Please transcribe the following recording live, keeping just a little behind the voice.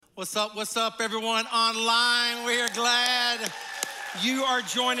What's up, everyone online? We are glad you are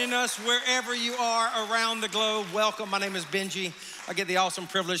joining us wherever you are around the globe. Welcome. My name is Benji. I get the awesome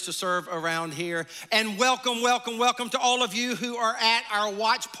privilege to serve around here. And welcome to all of you who are at our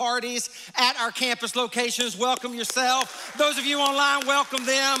watch parties at our campus locations. Welcome yourself. Those of you online, welcome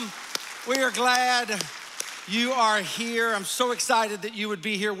them. We are glad you are here. I'm so excited that you would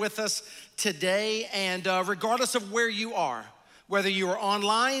be here with us today. And regardless of where you are, whether you are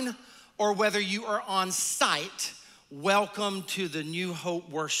online or whether you are on site, welcome to the New Hope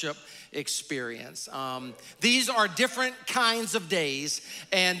worship experience. These are different kinds of days,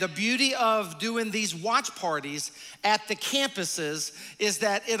 and the beauty of doing these watch parties at the campuses is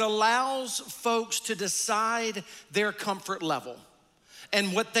that it allows folks to decide their comfort level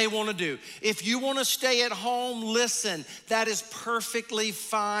and what they want to do. If you want to stay at home, listen, that is perfectly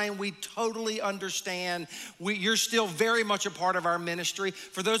fine. We totally understand. You're still very much a part of our ministry.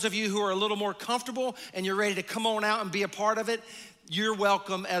 For those of you who are a little more comfortable and you're ready to come on out and be a part of it, you're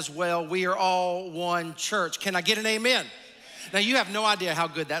welcome as well. We are all one church. Can I get an amen? Now, you have no idea how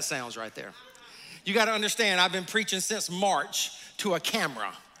good that sounds right there. You got to understand, I've been preaching since March to a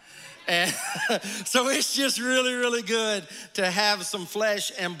camera. And so it's just really, really good to have some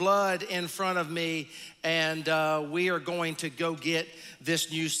flesh and blood in front of me. And we are going to go get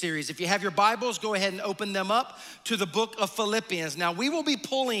this new series. If you have your Bibles, go ahead and open them up to the book of Philippians. Now, we will be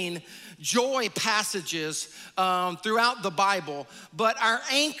pulling joy passages throughout the Bible, but our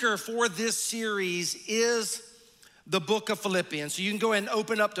anchor for this series is the book of Philippians. So you can go ahead and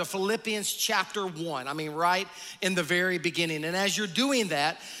open up to Philippians chapter 1. I mean, right in the very beginning. And as you're doing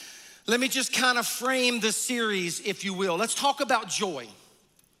that, let me just kind of frame the series, if you will. Let's talk about joy.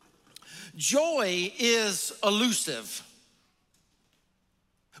 Joy is elusive.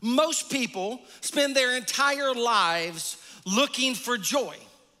 Most people spend their entire lives looking for joy.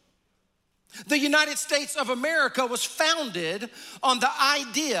 The United States of America was founded on the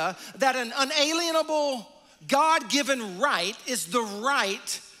idea that an unalienable, God-given right is the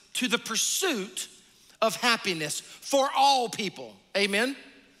right to the pursuit of happiness for all people. Amen?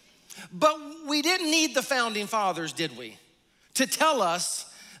 But we didn't need the founding fathers, did we, to tell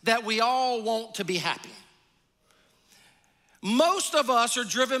us that we all want to be happy. Most of us are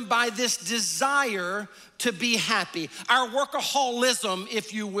driven by this desire to be happy. Our workaholism,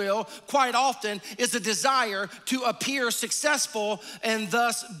 if you will, quite often is a desire to appear successful and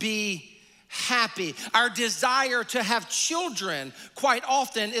thus be happy. Our desire to have children quite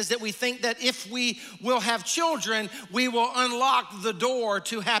often is that we think that if we will have children, we will unlock the door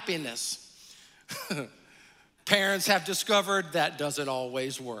to happiness. Parents have discovered that doesn't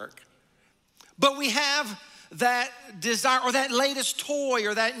always work. But we have that desire or that latest toy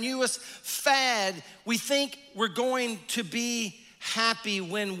or that newest fad. We think we're going to be happy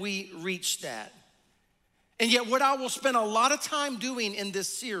when we reach that. And yet what I will spend a lot of time doing in this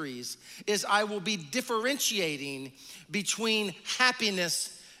series is I will be differentiating between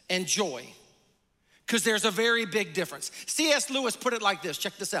happiness and joy, because there's a very big difference. C.S. Lewis put it like this.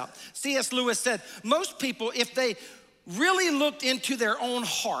 Check this out. C.S. Lewis said, most people, if they really looked into their own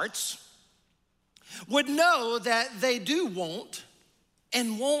hearts, would know that they do want,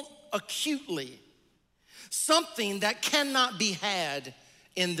 and want acutely, something that cannot be had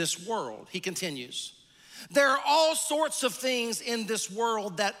in this world. He continues, there are all sorts of things in this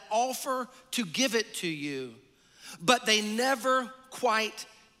world that offer to give it to you, but they never quite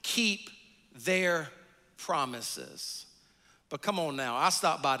keep their promises. But come on now, I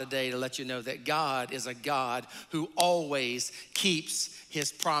stopped by today to let you know that God is a God who always keeps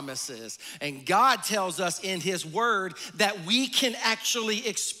his promises. And God tells us in his word that we can actually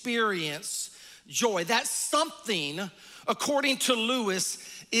experience joy. That's something, according to Lewis,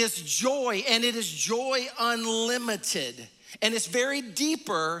 is joy, and it is joy unlimited. And it's very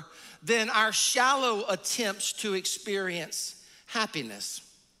deeper than our shallow attempts to experience happiness.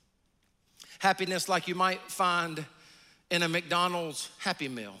 Happiness like you might find in a McDonald's Happy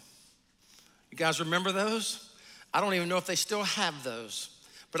Meal. You guys remember those? I don't even know if they still have those.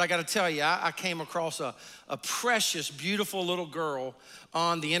 But I gotta tell you, I came across a precious, beautiful little girl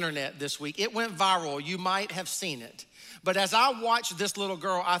on the internet this week. It went viral. You might have seen it. But as I watched this little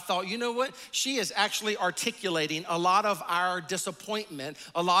girl, I thought, you know what? She is actually articulating a lot of our disappointment,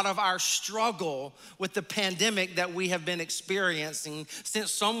 a lot of our struggle with the pandemic that we have been experiencing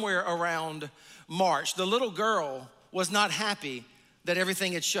since somewhere around March. The little girl was not happy that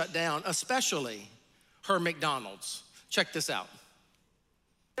everything had shut down, especially her McDonald's. Check this out.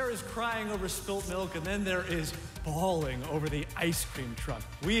 There is crying over spilt milk, and then there is bawling over the ice cream truck.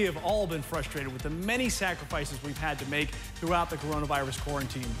 We have all been frustrated with the many sacrifices we've had to make throughout the coronavirus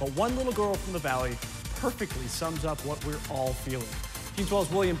quarantine, but one little girl from the Valley perfectly sums up what we're all feeling. Team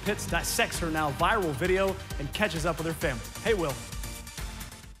 12's William Pitts dissects her now viral video and catches up with her family. Hey, Will.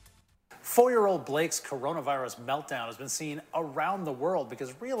 4-year-old Blake's coronavirus meltdown has been seen around the world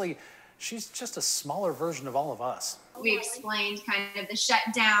because really, she's just a smaller version of all of us. We explained kind of the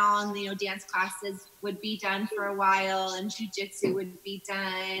shutdown, dance classes would be done for a while and jujitsu would be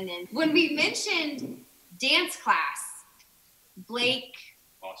done. And when we mentioned dance class, Blake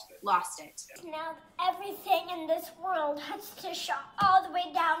lost it. Now everything in this world has to shut all the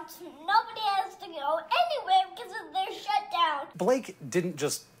way down, so nobody has to go anywhere because of their shutdown. Blake didn't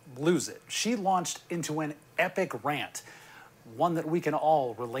just lose it. She launched into an epic rant, one that we can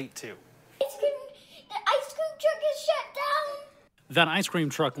all relate to. The ice cream truck is shut down. That ice cream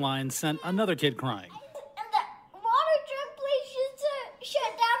truck line sent another kid crying. And the water truck place is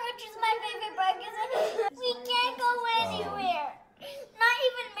shut down, which is my favorite part because we can't go anywhere. Not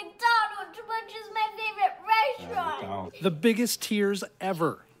even McDonald's, which is my favorite restaurant. The biggest tears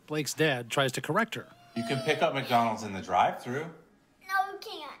ever. Blake's dad tries to correct her. You can pick up McDonald's in the drive-thru. No, you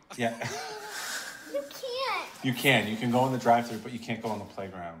can't. Yeah. You can't. You can. You can go in the drive-thru, but you can't go on the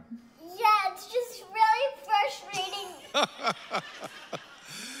playground. Yeah, it's just really frustrating.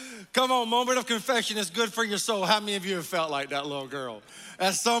 Come on, moment of confession is good for your soul. How many of you have felt like that little girl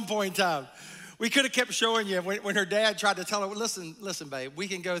at some point in time? We could have kept showing you when her dad tried to tell her, listen, babe, we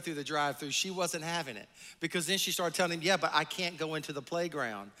can go through the drive-thru. She wasn't having it because then she started telling him, yeah, but I can't go into the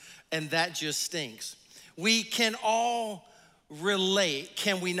playground. And that just stinks. We can all relate,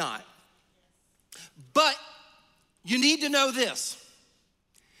 can we not? But you need to know this.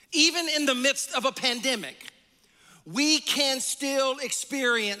 Even in the midst of a pandemic, we can still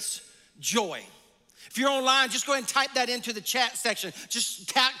experience joy. If you're online, just go ahead and type that into the chat section. Just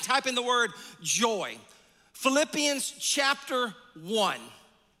type in the word joy. Philippians chapter 1,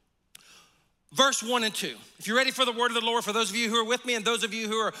 verse 1 and 2. If you're ready for the word of the Lord, for those of you who are with me and those of you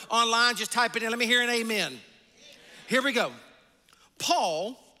who are online, just type it in. Let me hear an amen. Here we go.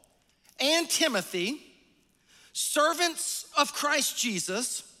 Paul and Timothy, servants of Christ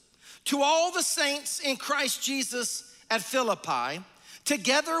Jesus, to all the saints in Christ Jesus at Philippi,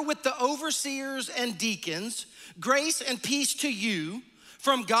 together with the overseers and deacons, grace and peace to you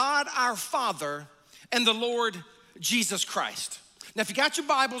from God our Father and the Lord Jesus Christ. Now, if you got your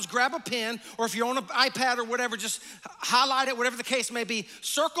Bibles, grab a pen, or if you're on an iPad or whatever, just highlight it, whatever the case may be.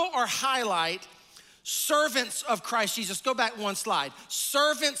 Circle or highlight servants of Christ Jesus. Go back one slide.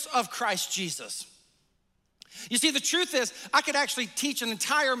 Servants of Christ Jesus. You see, the truth is, I could actually teach an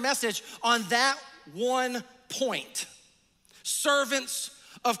entire message on that one point. Servants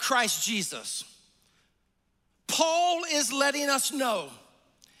of Christ Jesus. Paul is letting us know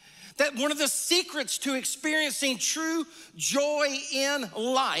that one of the secrets to experiencing true joy in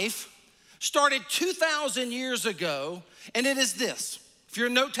life started 2,000 years ago, and it is this. If you're a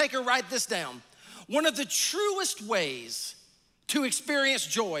note taker, write this down. One of the truest ways to experience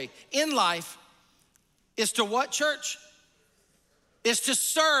joy in life is to what, church? Is to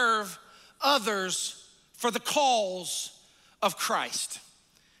serve others for the cause of Christ.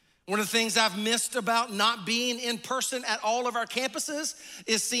 One of the things I've missed about not being in person at all of our campuses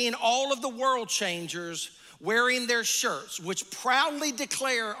is seeing all of the world changers wearing their shirts, which proudly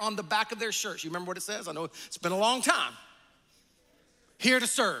declare on the back of their shirts. You remember what it says? I know it's been a long time. Here to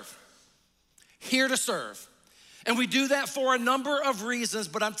serve. Here to serve. And we do that for a number of reasons,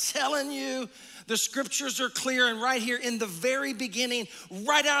 but I'm telling you, the scriptures are clear, and right here in the very beginning,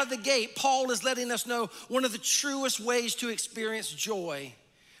 right out of the gate, Paul is letting us know one of the truest ways to experience joy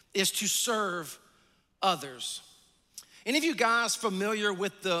is to serve others. Any of you guys familiar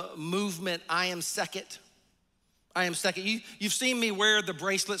with the movement, I Am Second? I Am Second. You've seen me wear the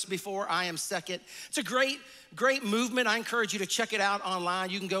bracelets before, I Am Second. It's a great movement. I encourage you to check it out online.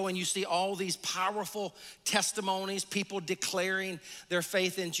 You can go and you see all these powerful testimonies, people declaring their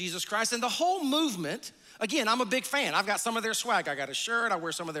faith in Jesus Christ. And the whole movement, again, I'm a big fan. I've got some of their swag. I got a shirt, I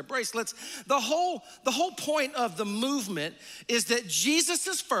wear some of their bracelets. The whole point of the movement is that Jesus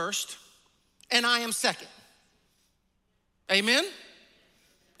is first and I am second. Amen?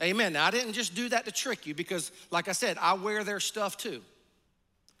 Amen. Now, I didn't just do that to trick you because, like I said, I wear their stuff too.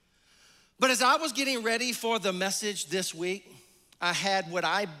 But as I was getting ready for the message this week, I had what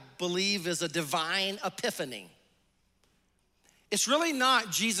I believe is a divine epiphany. It's really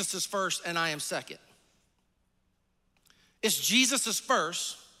not Jesus is first and I am second. It's Jesus is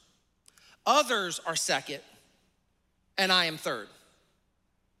first, others are second, and I am third.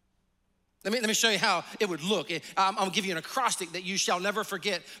 Let me show you how it would look. I'm gonna give you an acrostic that you shall never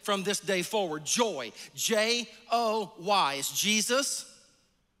forget from this day forward. Joy, J-O-Y. It's Jesus,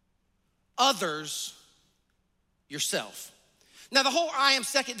 others, yourself. Now the whole I am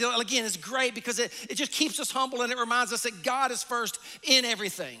second deal, again, is great because it just keeps us humble and it reminds us that God is first in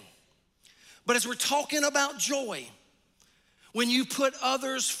everything. But as we're talking about joy, when you put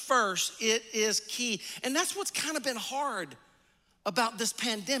others first, it is key. And that's what's kind of been hard about this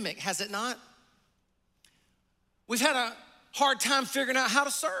pandemic, has it not? We've had a hard time figuring out how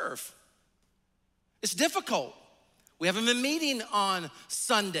to serve. It's difficult. We haven't been meeting on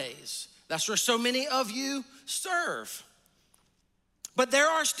Sundays. That's where so many of you serve. But there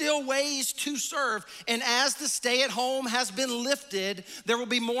are still ways to serve. And as the stay at home has been lifted, there will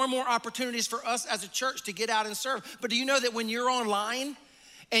be more and more opportunities for us as a church to get out and serve. But do you know that when you're online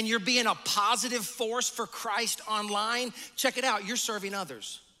and you're being a positive force for Christ online, check it out, you're serving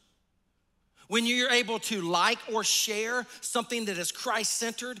others. When you're able to like or share something that is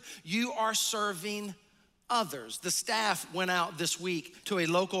Christ-centered, you are serving others. The staff went out this week to a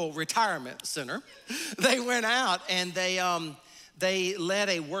local retirement center. They went out and they led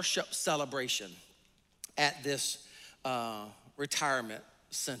a worship celebration at this retirement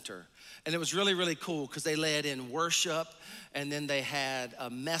center. And it was really, really cool because they led in worship and then they had a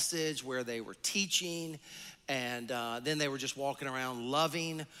message where they were teaching and then they were just walking around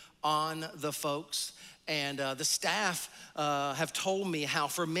loving on the folks. And the staff have told me how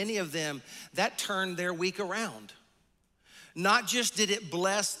for many of them, that turned their week around. Not just did it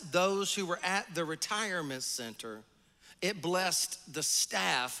bless those who were at the retirement center, it blessed the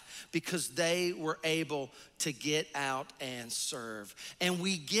staff because they were able to get out and serve. And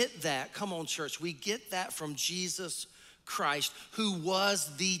we get that, come on church, we get that from Jesus Christ, who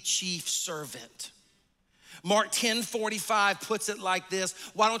was the chief servant. Mark 10:45 puts it like this.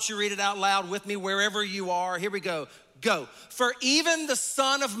 Why don't you read it out loud with me wherever you are? Here we go. Go. For even the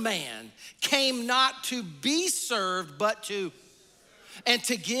Son of Man came not to be served, but to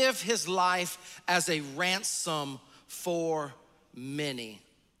give his life as a ransom for many.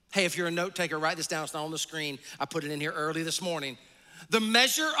 Hey, if you're a note taker, write this down. It's not on the screen. I put it in here early this morning. The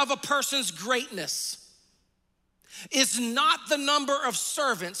measure of a person's greatness is not the number of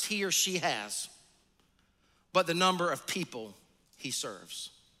servants he or she has, but the number of people he serves.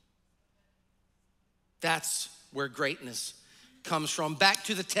 That's where greatness comes from. Back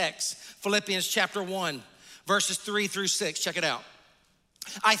to the text, Philippians chapter 1, verses 3-6. Check it out.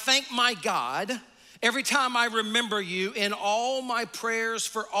 I thank my God every time I remember you in all my prayers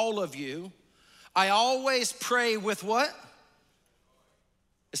for all of you. I always pray with what?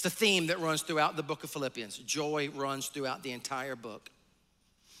 It's the theme that runs throughout the book of Philippians. Joy runs throughout the entire book.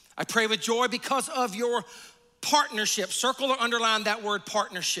 I pray with joy because of your partnership. Circle or underline that word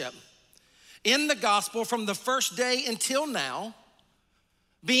partnership. In the gospel from the first day until now,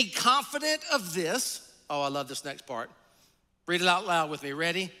 being confident of this. Oh, I love this next part. Read it out loud with me.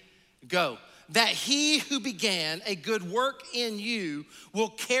 Ready? Go. That he who began a good work in you will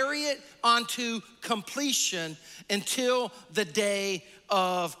carry it onto completion until the day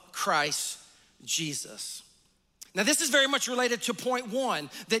of Christ Jesus. Now, this is very much related to point one,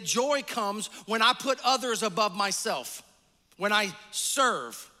 that joy comes when I put others above myself, when I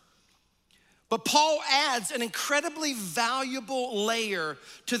serve. But Paul adds an incredibly valuable layer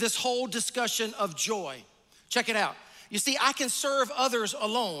to this whole discussion of joy. Check it out. You see, I can serve others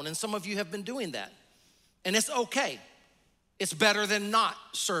alone, and some of you have been doing that. And it's okay. It's better than not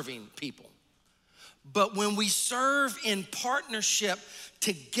serving people. But when we serve in partnership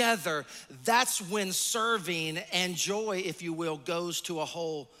together, that's when serving and joy, if you will, goes to a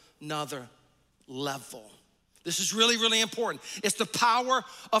whole nother level. This is really, really important. It's the power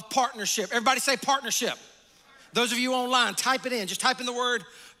of partnership. Everybody say partnership. Those of you online, type it in. Just type in the word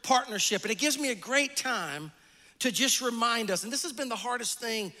partnership. And it gives me a great time to just remind us, and this has been the hardest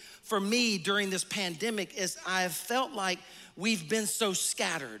thing for me during this pandemic, is I've felt like we've been so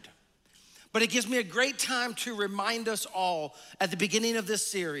scattered. But it gives me a great time to remind us all at the beginning of this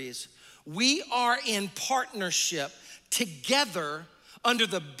series, we are in partnership together under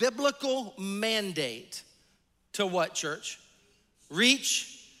the biblical mandate to what, church?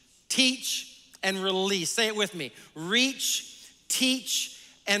 Reach, teach, and release. Say it with me. Reach, teach,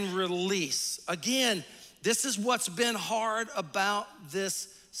 and release. Again, this is what's been hard about this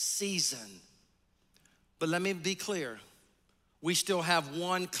season. But let me be clear. We still have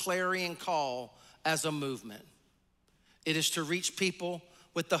one clarion call as a movement. It is to reach people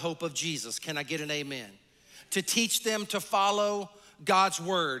with the hope of Jesus. Can I get an amen? To teach them to follow God's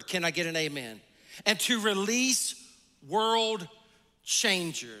word. Can I get an amen? And to release world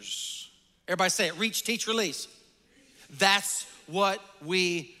changers. Everybody say it, reach, teach, release. That's what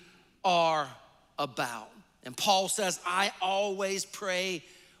we are about. And Paul says, I always pray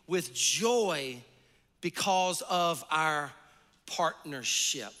with joy because of our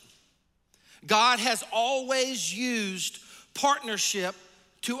partnership. God has always used partnership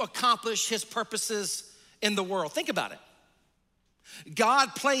to accomplish his purposes in the world. Think about it.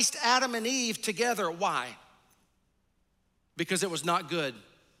 God placed Adam and Eve together. Why? Because it was not good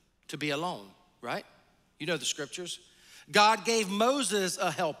to be alone, right? You know the scriptures. God gave Moses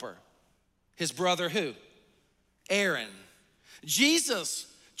a helper. His brother who? Aaron. Jesus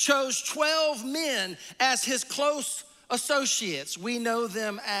chose 12 men as his close associates. We know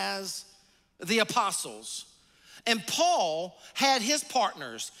them as the apostles. And Paul had his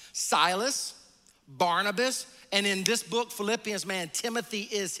partners, Silas, Barnabas, and in this book, Philippians, man, Timothy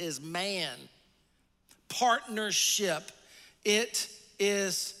is his man. Partnership, it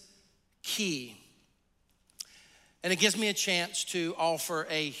is key. And it gives me a chance to offer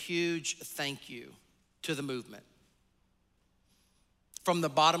a huge thank you to the movement. From the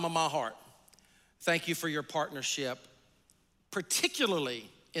bottom of my heart, thank you for your partnership, particularly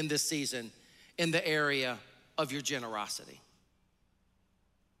in this season, in the area of your generosity.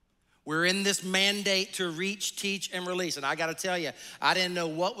 We're in this mandate to reach, teach, and release. And I gotta tell you, I didn't know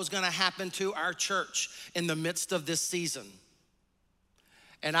what was gonna happen to our church in the midst of this season.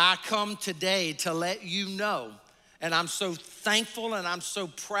 And I come today to let you know, and I'm so thankful and I'm so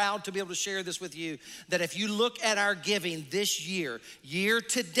proud to be able to share this with you, that if you look at our giving this year, year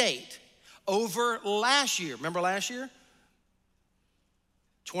to date, over last year, remember last year?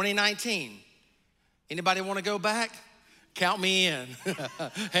 2019. Anybody wanna go back? Count me in.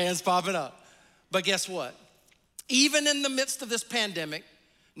 Hands popping up. But guess what? Even in the midst of this pandemic,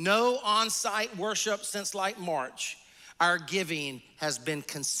 no on-site worship since like March, our giving has been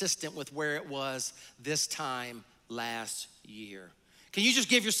consistent with where it was this time last year. Can you just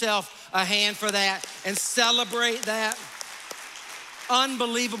give yourself a hand for that and celebrate that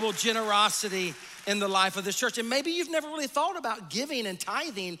unbelievable generosity in the life of this church? And maybe you've never really thought about giving and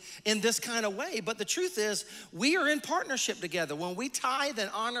tithing in this kind of way, but the truth is we are in partnership together. When we tithe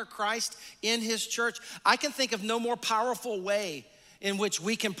and honor Christ in his church, I can think of no more powerful way in which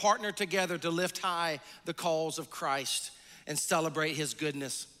we can partner together to lift high the cause of Christ and celebrate his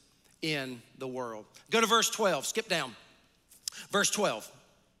goodness in the world. Go to verse 12, skip down. Verse 12.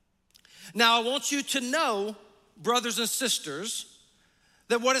 Now I want you to know, brothers and sisters,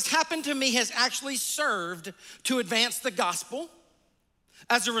 that what has happened to me has actually served to advance the gospel.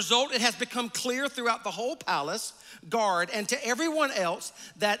 As a result, it has become clear throughout the whole palace guard and to everyone else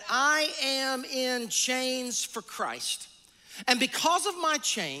that I am in chains for Christ. And because of my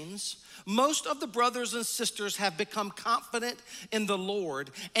chains, most of the brothers and sisters have become confident in the Lord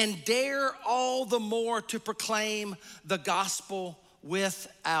and dare all the more to proclaim the gospel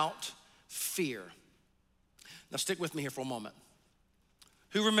without fear. Now stick with me here for a moment.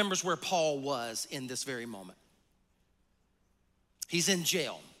 Who remembers where Paul was in this very moment? He's in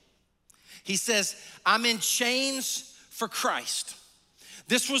jail. He says, I'm in chains for Christ.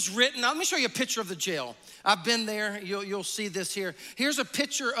 This was written, let me show you a picture of the jail. I've been there, you'll see this here. Here's a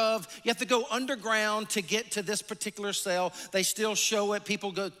picture of, you have to go underground to get to this particular cell. They still show it,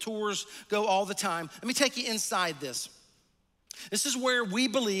 people go, tours go all the time. Let me take you inside this. This is where we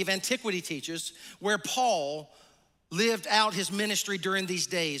believe, antiquity teaches, where Paul lived out his ministry during these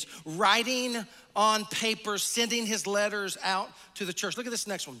days, writing on paper, sending his letters out to the church. Look at this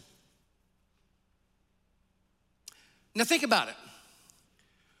next one. Now think about it.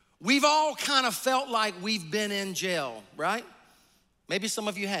 We've all kind of felt like we've been in jail, right? Maybe some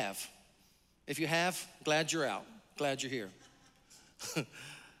of you have. If you have, glad you're out. Glad you're here.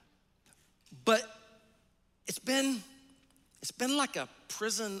 But it's been like a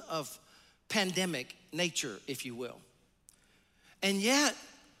prison of pandemic nature, if you will. And yet,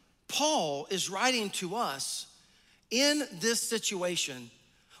 Paul is writing to us in this situation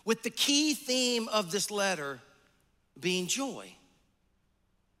with the key theme of this letter being joy,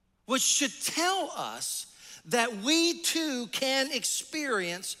 which should tell us that we too can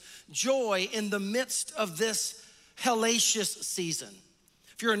experience joy in the midst of this hellacious season.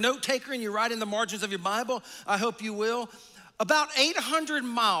 If you're a note taker and you write in the margins of your Bible, I hope you will. About 800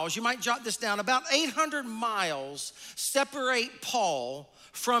 miles, you might jot this down, about 800 miles separate Paul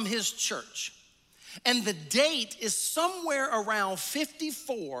from his church. And the date is somewhere around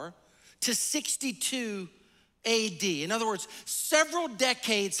 54 to 62 AD. In other words, several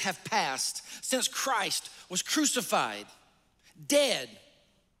decades have passed since Christ was crucified, dead,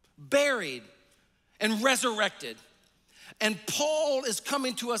 buried, and resurrected. And Paul is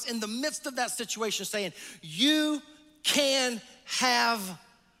coming to us in the midst of that situation saying, you can have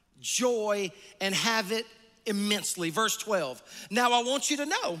joy and have it immensely. Verse 12. Now I want you to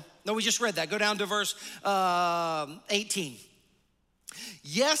know, no, we just read that. Go down to verse 18.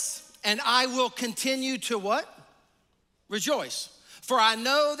 Yes, and I will continue to what? Rejoice. For I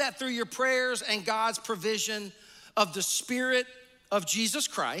know that through your prayers and God's provision of the Spirit of Jesus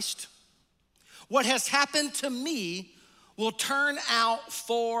Christ, what has happened to me will turn out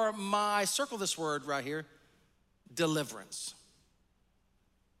for my, circle this word right here, deliverance.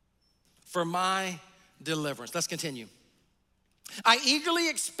 For my deliverance. Let's continue. I eagerly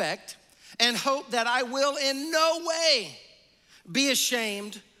expect and hope that I will in no way be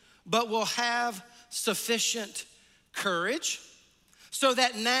ashamed, but will have sufficient courage, so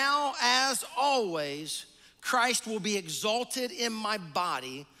that now, as always, Christ will be exalted in my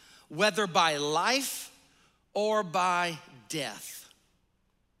body, whether by life or by death.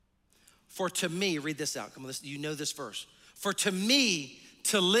 For to me, read this out. Come on, you know this verse. For to me,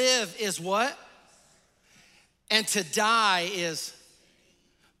 to live is what? And to die is,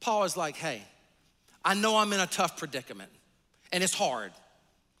 Paul is like, hey, I know I'm in a tough predicament and it's hard,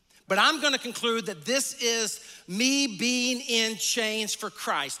 but I'm gonna conclude that this is me being in chains for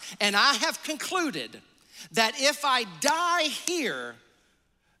Christ. And I have concluded that if I die here,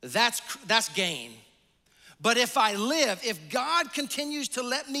 that's gain. But if I live, if God continues to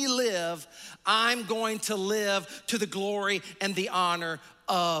let me live, I'm going to live to the glory and the honor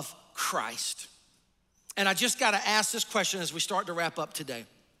of Christ. And I just gotta ask this question as we start to wrap up today.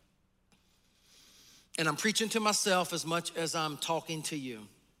 And I'm preaching to myself as much as I'm talking to you.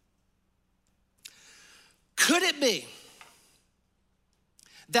 Could it be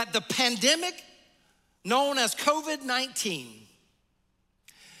that the pandemic known as COVID-19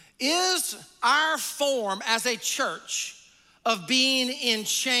 is our form as a church of being in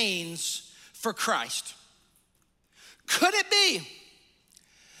chains for Christ? Could it be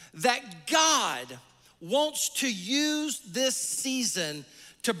that God wants to use this season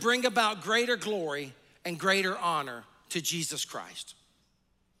to bring about greater glory and greater honor to Jesus Christ?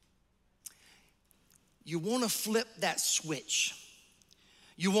 You wanna flip that switch.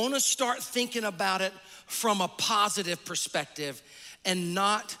 You wanna start thinking about it from a positive perspective and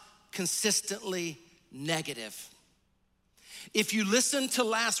not consistently negative. If you listened to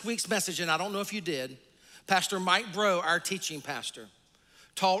last week's message, and I don't know if you did, Pastor Mike Bro, our teaching pastor,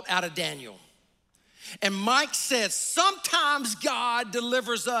 taught out of Daniel. And Mike said, sometimes God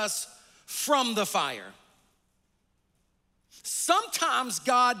delivers us from the fire. Sometimes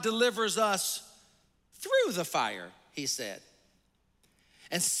God delivers us through the fire, he said.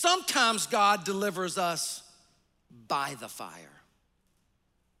 And sometimes God delivers us by the fire.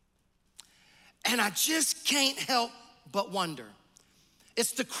 And I just can't help but wonder.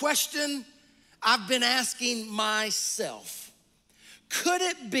 It's the question I've been asking myself. Could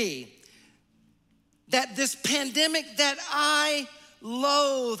it be that this pandemic that I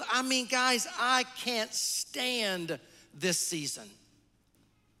loathe, I mean, guys, I can't stand this season.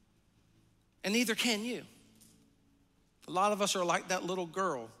 And neither can you. A lot of us are like that little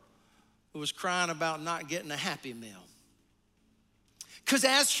girl who was crying about not getting a Happy Meal. Because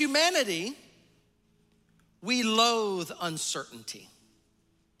as humanity, we loathe uncertainty.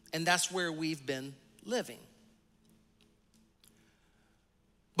 And that's where we've been living.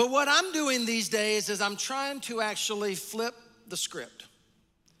 But what I'm doing these days is I'm trying to actually flip the script.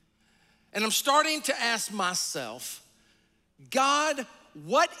 And I'm starting to ask myself, God,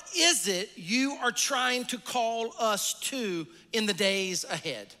 what is it you are trying to call us to in the days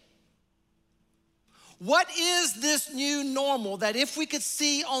ahead? What is this new normal that if we could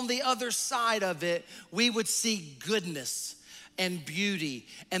see on the other side of it, we would see goodness and beauty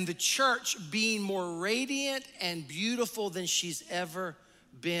and the church being more radiant and beautiful than she's ever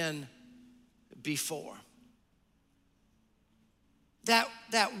been before?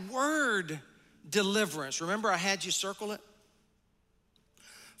 That word deliverance, remember I had you circle it?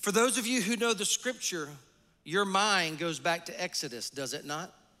 For those of you who know the scripture, your mind goes back to Exodus, does it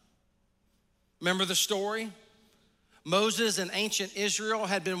not? Remember the story? Moses and ancient Israel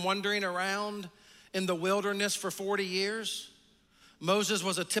had been wandering around in the wilderness for 40 years. Moses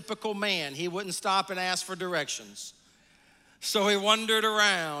was a typical man. He wouldn't stop and ask for directions. So he wandered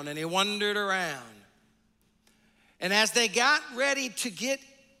around and he wandered around. And as they got ready to get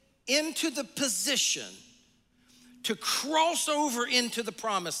into the position to cross over into the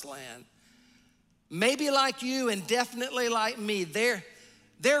promised land, maybe like you and definitely like me, they're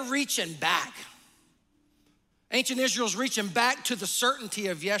reaching back. Ancient Israel's reaching back to the certainty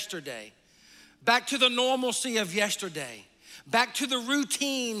of yesterday, back to the normalcy of yesterday. back to the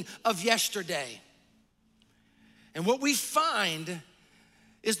routine of yesterday. And what we find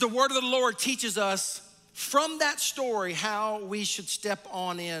is the word of the Lord teaches us from that story how we should step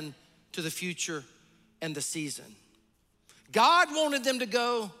on in to the future and the season. God wanted them to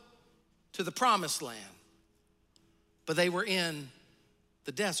go to the promised land, but they were in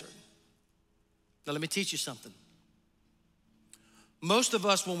the desert. Now let me teach you something. Most of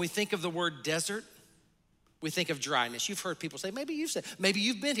us, when we think of the word desert, we think of dryness. You've heard people say, maybe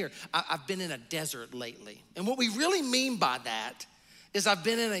you've been here. I've been in a desert lately. And what we really mean by that is I've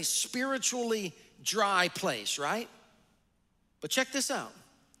been in a spiritually dry place, right? But check this out.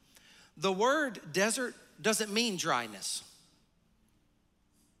 The word desert doesn't mean dryness.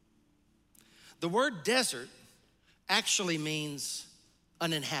 The word desert actually means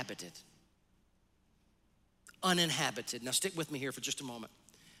uninhabited. Uninhabited. Now stick with me here for just a moment.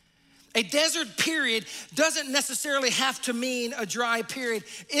 A desert period doesn't necessarily have to mean a dry period.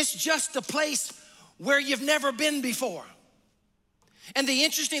 It's just a place where you've never been before. And the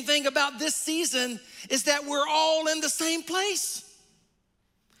interesting thing about this season is that we're all in the same place.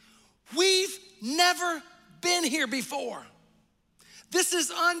 We've never been here before. This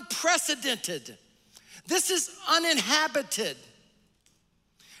is unprecedented. This is uninhabited.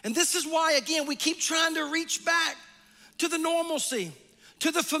 And this is why, again, we keep trying to reach back to the normalcy,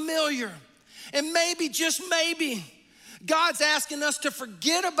 to the familiar. And maybe, just maybe, God's asking us to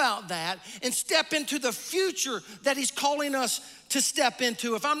forget about that and step into the future that he's calling us to step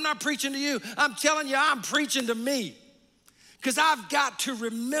into. If I'm not preaching to you, I'm telling you, I'm preaching to me. Because I've got to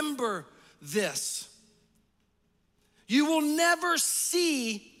remember this. You will never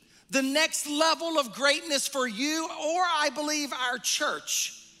see the next level of greatness for you or, I believe, our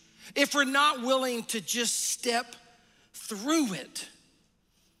church if we're not willing to just step through it.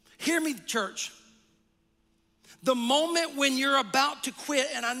 Hear me, church. The moment when you're about to quit,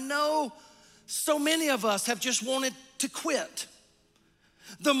 and I know so many of us have just wanted to quit.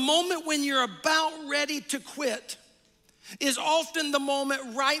 The moment when you're about ready to quit is often the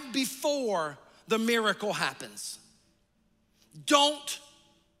moment right before the miracle happens. Don't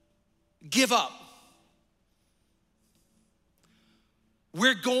give up.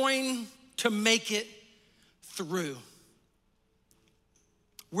 We're going to make it through.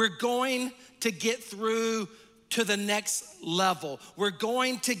 We're going to get through to the next level. We're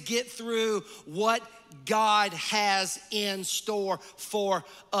going to get through what God has in store for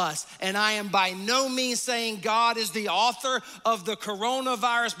us. And I am by no means saying God is the author of the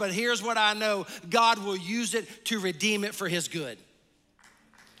coronavirus, but here's what I know. God will use it to redeem it for his good.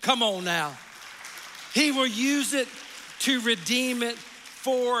 Come on now. He will use it to redeem it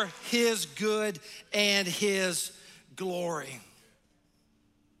for his good and his glory.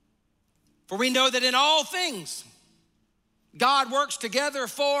 For we know that in all things, God works together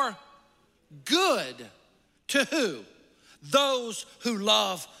for good to who? Those who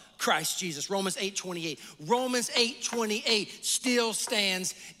love Christ Jesus. Romans 8:28. Romans 8:28 still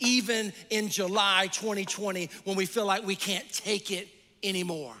stands even in July 2020 when we feel like we can't take it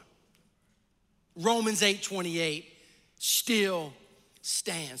anymore. Romans 8:28 still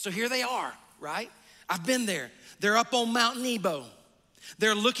stands. So here they are, right? I've been there. They're up on Mount Nebo.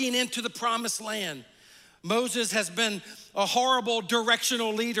 They're looking into the promised land. Moses has been a horrible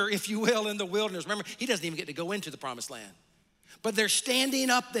directional leader, if you will, in the wilderness. Remember, he doesn't even get to go into the promised land. But they're standing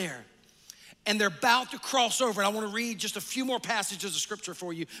up there and they're about to cross over. And I want to read just a few more passages of scripture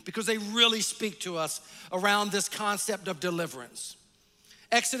for you because they really speak to us around this concept of deliverance.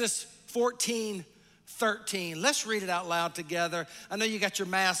 Exodus 14:13. Let's read it out loud together. I know you got your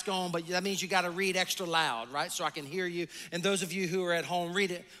mask on, but that means you got to read extra loud, right? So I can hear you. And those of you who are at home, read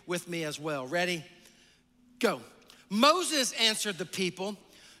it with me as well. Ready? Go. Moses answered the people,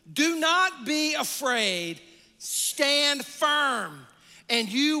 "Do not be afraid. Stand firm, and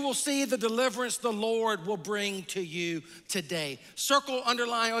you will see the deliverance the Lord will bring to you today." Circle,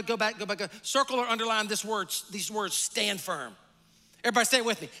 underline, go back. Circle or underline these words, stand firm. Everybody say it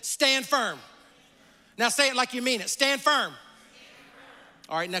with me. Stand firm. Now say it like you mean it. Stand firm.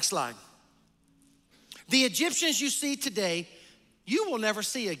 All right, next slide. The Egyptians you see today, you will never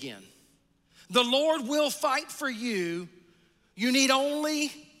see again. The Lord will fight for you. You need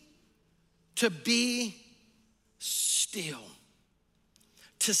only to be still,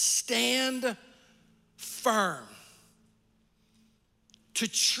 to stand firm, to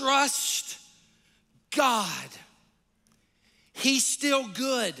trust God. He's still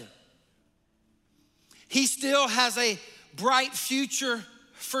good. He still has a bright future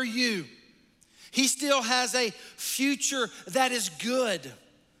for you. He still has a future that is good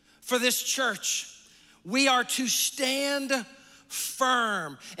for this church. We are to stand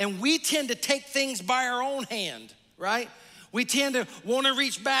firm. And we tend to take things by our own hand, right? We tend to want to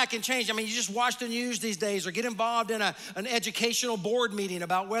reach back and change. I mean, you just watch the news these days or get involved in an educational board meeting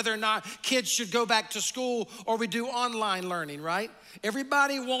about whether or not kids should go back to school or we do online learning, right?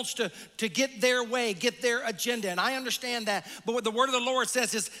 Everybody wants to get their way, get their agenda, and I understand that. But what the word of the Lord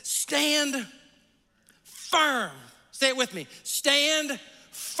says is stand firm. Say it with me. Stand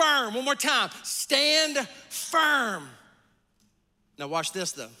firm. One more time. Stand firm. Now watch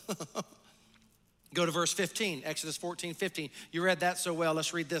this though. Go to verse 15, Exodus 14:15. You read that so well.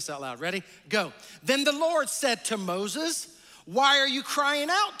 Let's read this out loud. Ready? Go. Then the Lord said to Moses, why are you crying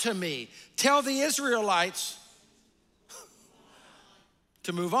out to me? Tell the Israelites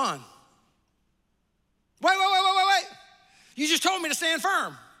to move on. Wait. You just told me to stand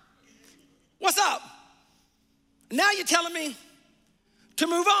firm. What's up? Now you're telling me to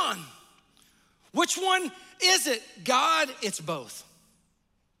move on. Which one is it? God, it's both.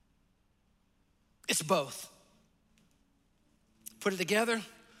 It's both. Put it together.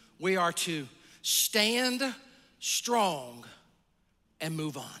 We are to stand strong and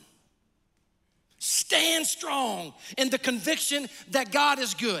move on. Stand strong in the conviction that God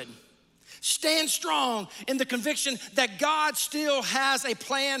is good. Stand strong in the conviction that God still has a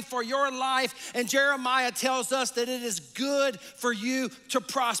plan for your life. And Jeremiah tells us that it is good for you to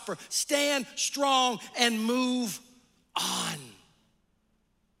prosper. Stand strong and move on.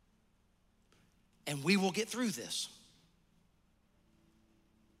 And we will get through this.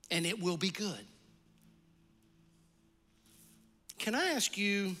 And it will be good. Can I ask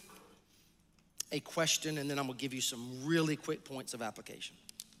you a question, and then I'm gonna give you some really quick points of application.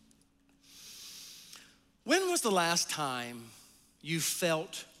 When was the last time you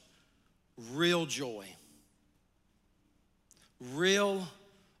felt real joy? Real,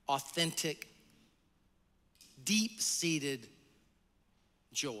 authentic, deep-seated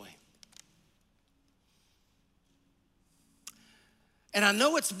joy? And I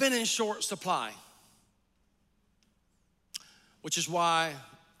know it's been in short supply, which is why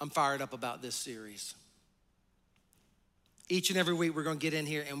I'm fired up about this series. Each and every week we're gonna get in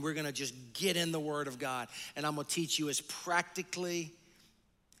here and we're gonna just get in the Word of God. And I'm gonna teach you as practically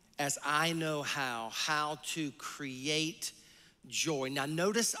as I know how to create joy. Now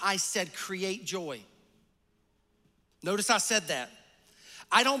notice I said create joy. Notice I said that.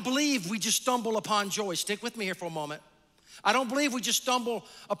 I don't believe we just stumble upon joy. Stick with me here for a moment. I don't believe we just stumble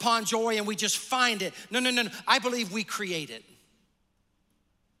upon joy and we just find it. No. I believe we create it.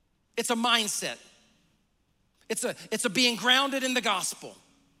 It's a mindset. It's a being grounded in the gospel.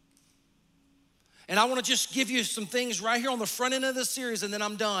 And I want to just give you some things right here on the front end of this series and then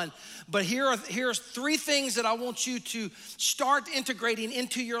I'm done. But here's 3 things that I want you to start integrating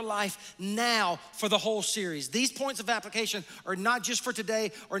into your life now for the whole series. These points of application are not just for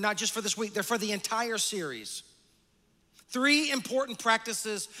today or not just for this week. They're for the entire series. 3 important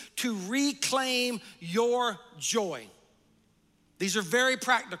practices to reclaim your joy. These are very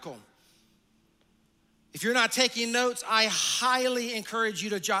practical. If you're not taking notes, I highly encourage you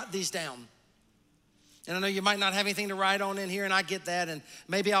to jot these down. And I know you might not have anything to write on in here, and I get that, and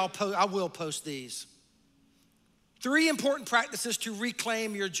maybe I will post these. 3 important practices to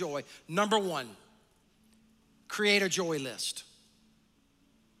reclaim your joy. Number 1, create a joy list.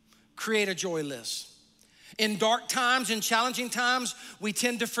 Create a joy list. In dark times, in challenging times, we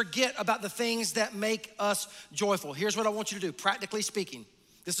tend to forget about the things that make us joyful. Here's what I want you to do, practically speaking.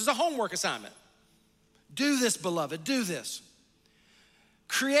 This is a homework assignment. Do this, beloved, do this.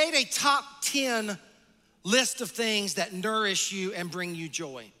 Create a top 10 list of things that nourish you and bring you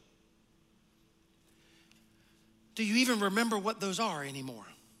joy. Do you even remember what those are anymore?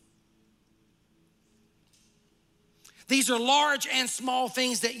 These are large and small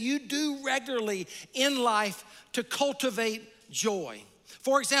things that you do regularly in life to cultivate joy.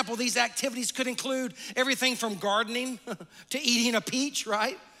 For example, these activities could include everything from gardening to eating a peach,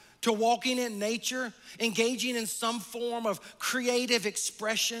 right? To walking in nature, engaging in some form of creative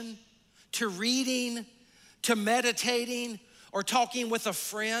expression, to reading, to meditating, or talking with a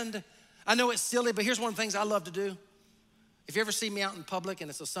friend. I know it's silly, but here's one of the things I love to do. If you ever see me out in public and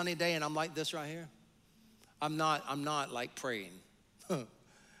it's a sunny day and I'm like this right here, I'm not like praying.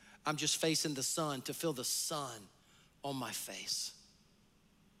 I'm just facing the sun to feel the sun on my face.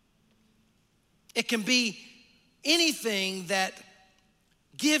 It can be anything that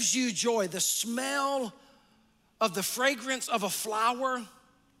gives you joy. The smell of the fragrance of a flower,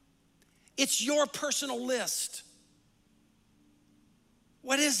 it's your personal list.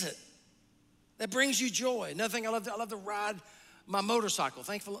 What is it that brings you joy? Another thing I love to ride my motorcycle.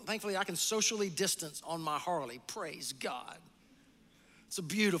 Thankfully, I can socially distance on my Harley. Praise God. It's a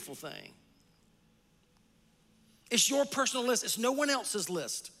beautiful thing. It's your personal list. It's no one else's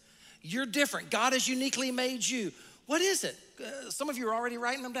list. You're different. God has uniquely made you. What is it? Some of you are already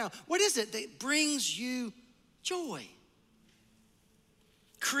writing them down. What is it that brings you joy?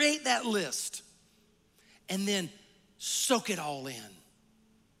 Create that list and then soak it all in.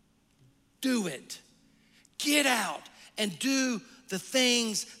 Do it. Get out and do the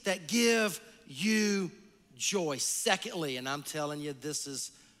things that give you joy. Secondly, and I'm telling you, this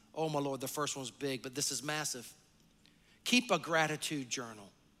is, oh my Lord, the first one's big, but this is massive. Keep a gratitude journal.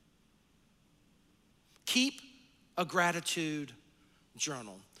 Keep a gratitude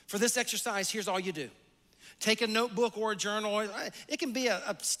journal. For this exercise, here's all you do. Take a notebook or a journal. It can be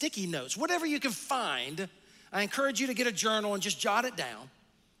a sticky notes, whatever you can find. I encourage you to get a journal and just jot it down.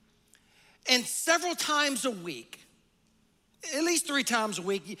 And several times a week, at least 3 times a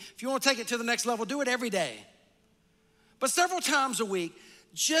week, if you want to take it to the next level, do it every day. But several times a week,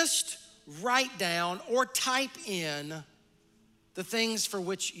 just write down or type in the things for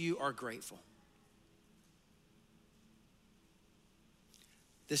which you are grateful.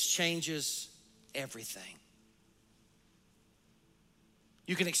 This changes everything.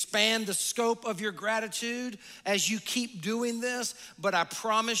 You can expand the scope of your gratitude as you keep doing this, but I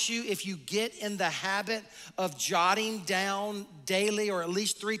promise you, if you get in the habit of jotting down daily or at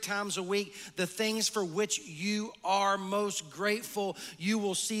least 3 times a week the things for which you are most grateful, you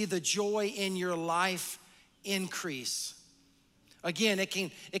will see the joy in your life increase. Again, it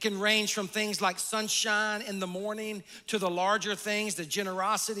can range from things like sunshine in the morning to the larger things, the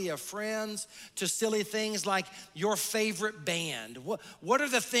generosity of friends, to silly things like your favorite band. What are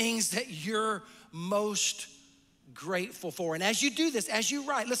the things that you're most grateful for? And as you do this, as you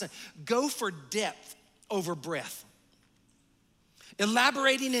write, listen, go for depth over breadth.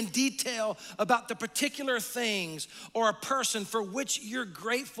 Elaborating in detail about the particular things or a person for which you're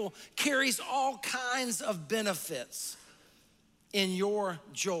grateful carries all kinds of benefits in your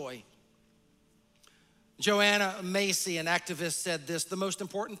joy. Joanna Macy, an activist, said this: the most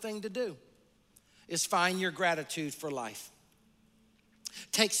important thing to do is find your gratitude for life.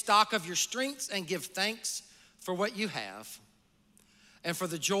 Take stock of your strengths and give thanks for what you have and for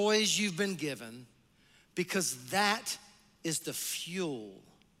the joys you've been given, because that is the fuel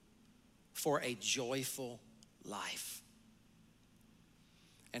for a joyful life.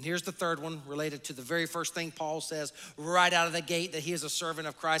 And here's the third one, related to the very first thing Paul says right out of the gate, that he is a servant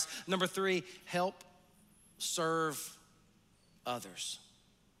of Christ. Number 3, help serve others.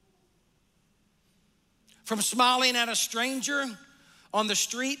 From smiling at a stranger on the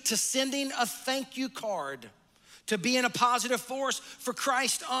street to sending a thank you card, to being a positive force for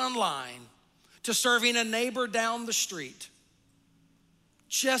Christ online, to serving a neighbor down the street.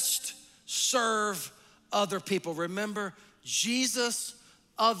 Just serve other people. Remember, Jesus,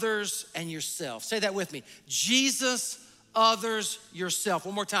 others, and yourself. Say that with me. Jesus, others, yourself.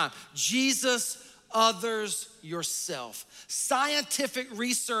 One more time. Jesus, others, yourself. Scientific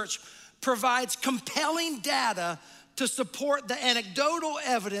research provides compelling data to support the anecdotal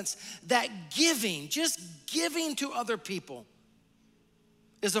evidence that giving, just giving to other people,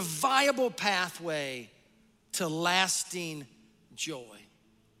 is a viable pathway to lasting joy.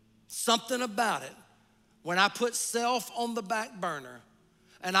 Something about it, when I put self on the back burner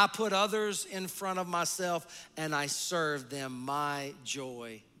and I put others in front of myself and I serve them, my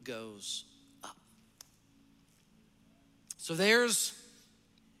joy goes up. So there's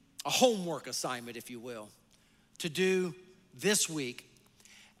a homework assignment, if you will, to do this week.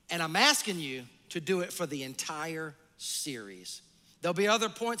 And I'm asking you to do it for the entire series. There'll be other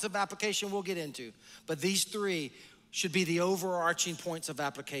points of application we'll get into, but these 3 should be the overarching points of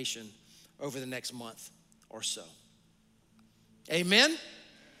application over the next month or so. Amen?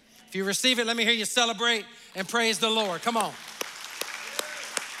 If you receive it, let me hear you celebrate and praise the Lord. Come on.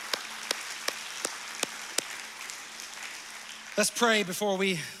 Let's pray before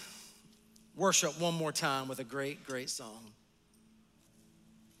we worship one more time with a great, great song.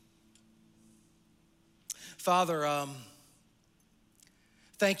 Father,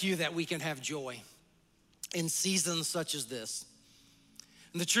 thank you that we can have joy in seasons such as this.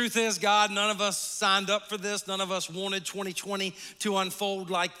 And the truth is, God, none of us signed up for this. None of us wanted 2020 to unfold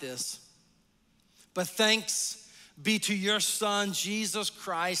like this. But thanks be to your Son, Jesus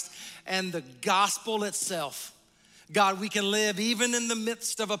Christ, and the gospel itself. God, we can live even in the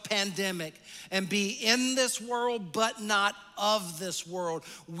midst of a pandemic and be in this world, but not of this world.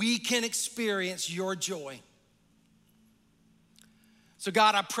 We can experience your joy. So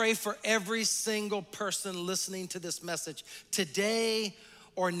God, I pray for every single person listening to this message today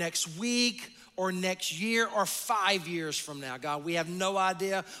or next week or next year or 5 years from now. God, we have no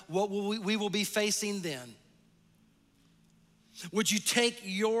idea what we will be facing then. Would you take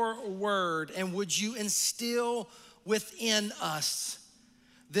your word and would you instill within us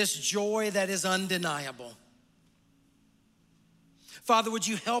this joy that is undeniable? Father, would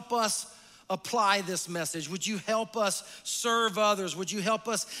you help us apply this message? Would you help us serve others? Would you help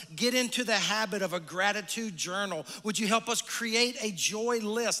us get into the habit of a gratitude journal? Would you help us create a joy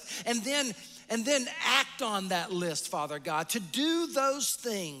list and then act on that list, Father God, to do those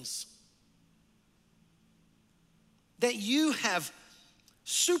things that you have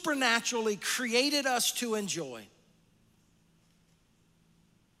supernaturally created us to enjoy,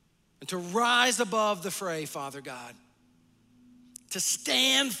 and to rise above the fray, Father God, to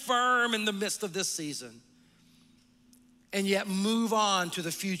stand firm in the midst of this season, and yet move on to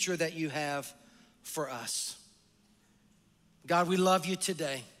the future that you have for us. God, we love you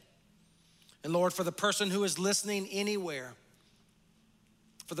today. And Lord, for the person who is listening anywhere,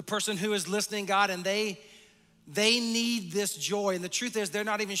 for the person who is listening, God, and they need this joy. And the truth is, they're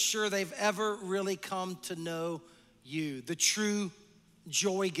not even sure they've ever really come to know you, the true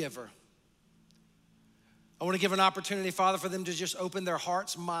joy giver. I want to give an opportunity, Father, for them to just open their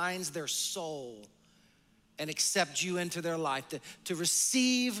hearts, minds, their soul, and accept you into their life, to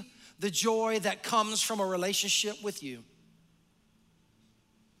receive the joy that comes from a relationship with you,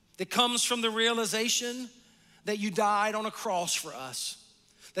 that comes from the realization that you died on a cross for us,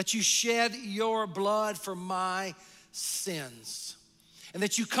 that you shed your blood for my sins, and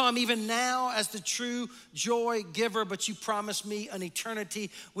that you come even now as the true joy giver, but you promise me an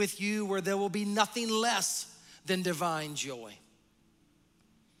eternity with you where there will be nothing less than divine joy.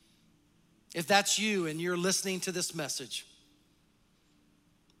 If that's you and you're listening to this message,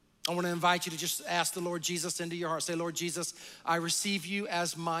 I want to invite you to just ask the Lord Jesus into your heart. Say, Lord Jesus, I receive you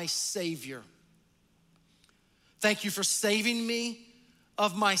as my Savior. Thank you for saving me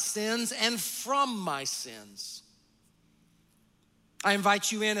of my sins and from my sins. I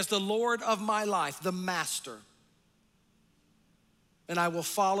invite you in as the Lord of my life, the Master. And I will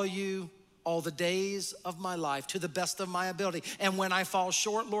follow you all the days of my life to the best of my ability. And when I fall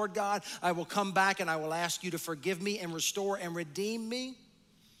short, Lord God, I will come back and I will ask you to forgive me and restore and redeem me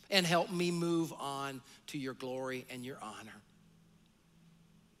and help me move on to your glory and your honor.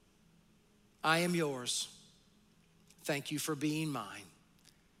 I am yours. Thank you for being mine.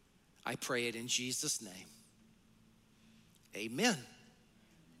 I pray it in Jesus' name. Amen.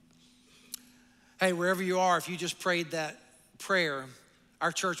 Hey, wherever you are, if you just prayed that prayer,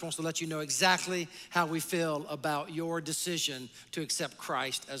 our church wants to let you know exactly how we feel about your decision to accept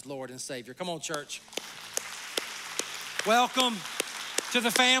Christ as Lord and Savior. Come on, church. Welcome to the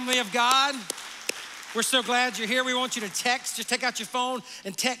family of God. We're so glad you're here. We want you to text. Just take out your phone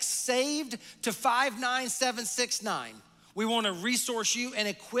and text SAVED to 59769. We want to resource you and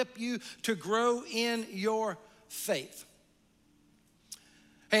equip you to grow in your faith.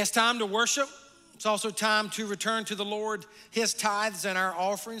 Hey, it's time to worship. It's also time to return to the Lord his tithes and our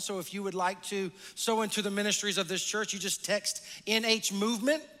offerings. So if you would like to sow into the ministries of this church, you just text NH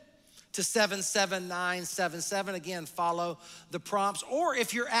Movement to 77977. Again, follow the prompts. Or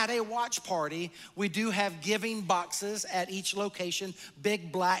if you're at a watch party, we do have giving boxes at each location,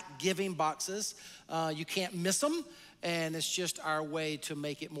 big black giving boxes. You can't miss them, and it's just our way to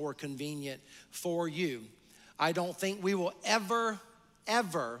make it more convenient for you. I don't think we will ever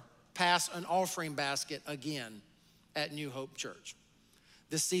pass an offering basket again at New Hope Church.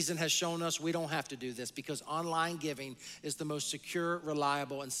 This season has shown us we don't have to do this because online giving is the most secure,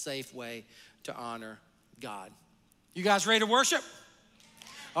 reliable, and safe way to honor God. You guys ready to worship?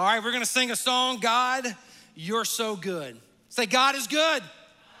 All right, we're gonna sing a song, God, You're So Good. Say, God is good.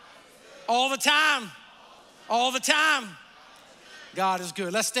 All the time. All the time. God is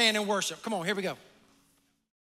good. Let's stand and worship. Come on, here we go.